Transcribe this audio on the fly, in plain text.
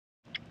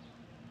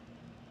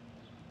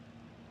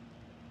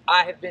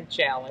I have been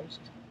challenged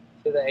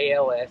to the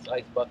ALS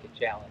Ice Bucket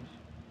Challenge.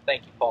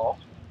 Thank you, Paul.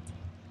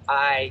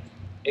 I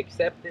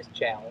accept this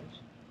challenge.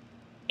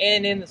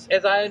 And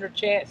as I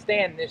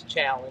understand this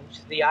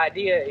challenge, the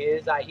idea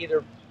is I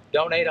either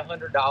donate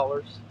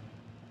 $100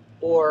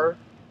 or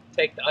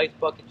take the Ice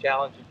Bucket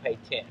Challenge and pay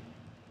 $10.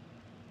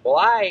 Well,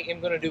 I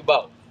am going to do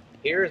both.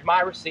 Here is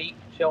my receipt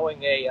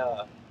showing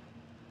a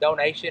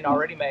donation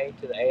already made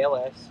to the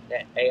ALS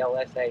at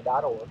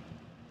alsa.org.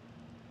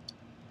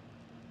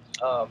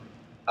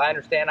 I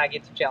understand I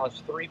get to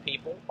challenge 3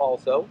 people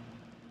also.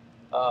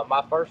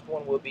 My first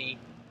one will be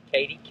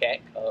Katie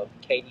Keck of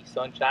Katie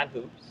Sunshine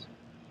Hoops.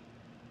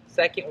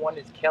 Second one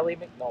is Kelly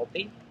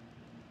McNulty,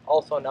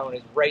 also known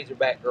as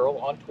Razorback Girl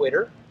on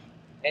Twitter,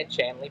 and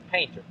Chanley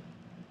Painter.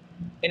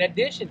 In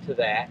addition to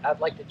that, I'd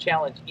like to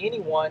challenge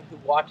anyone who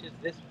watches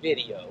this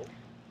video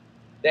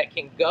that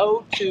can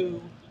go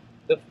to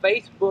the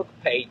Facebook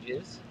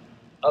pages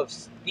of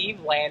Steve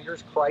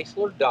Landers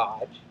Chrysler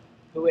Dodge,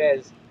 who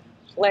has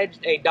pledged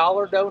a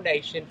 $1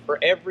 donation for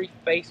every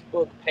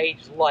Facebook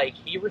page like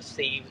he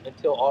receives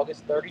until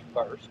August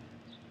 31st,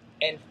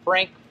 and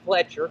Frank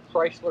Fletcher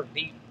Chrysler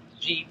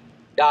Jeep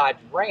Dodge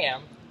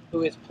Ram,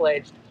 who has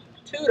pledged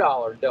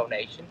 $2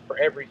 donation for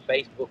every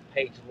Facebook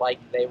page like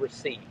they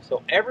receive.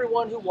 So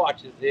everyone who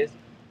watches this,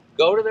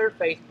 go to their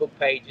Facebook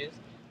pages.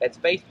 That's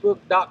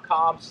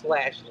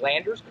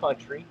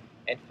facebook.com/LandersCountry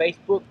and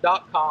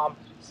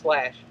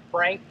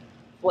facebook.com/Frank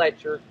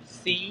Fletcher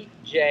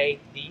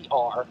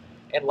CJDR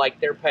and like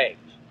their page.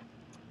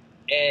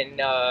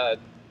 And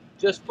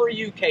just for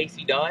you,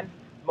 Casey Dunn,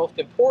 the most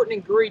important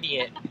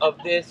ingredient of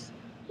this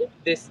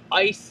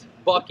ice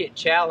bucket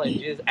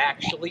challenge is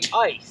actually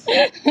ice.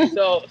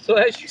 So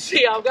as you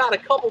see, I've got a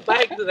couple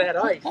bags of that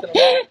ice that I'm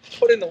going to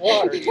put in the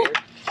water here.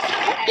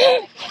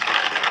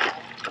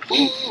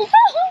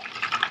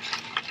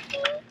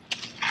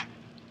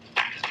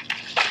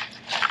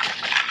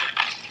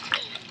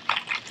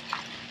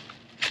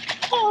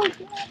 Oh,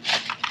 God.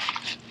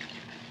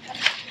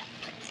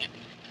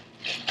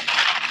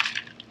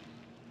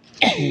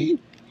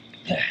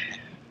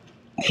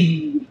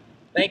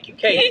 Thank you,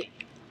 Katie.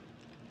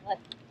 I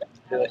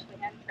wish we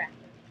had a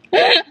tractor.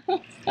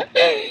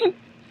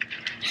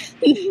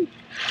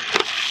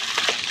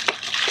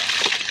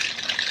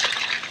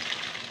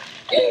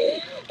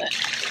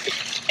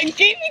 And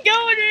keep me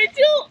going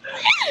until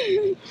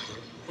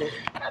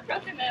I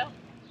broke a nail.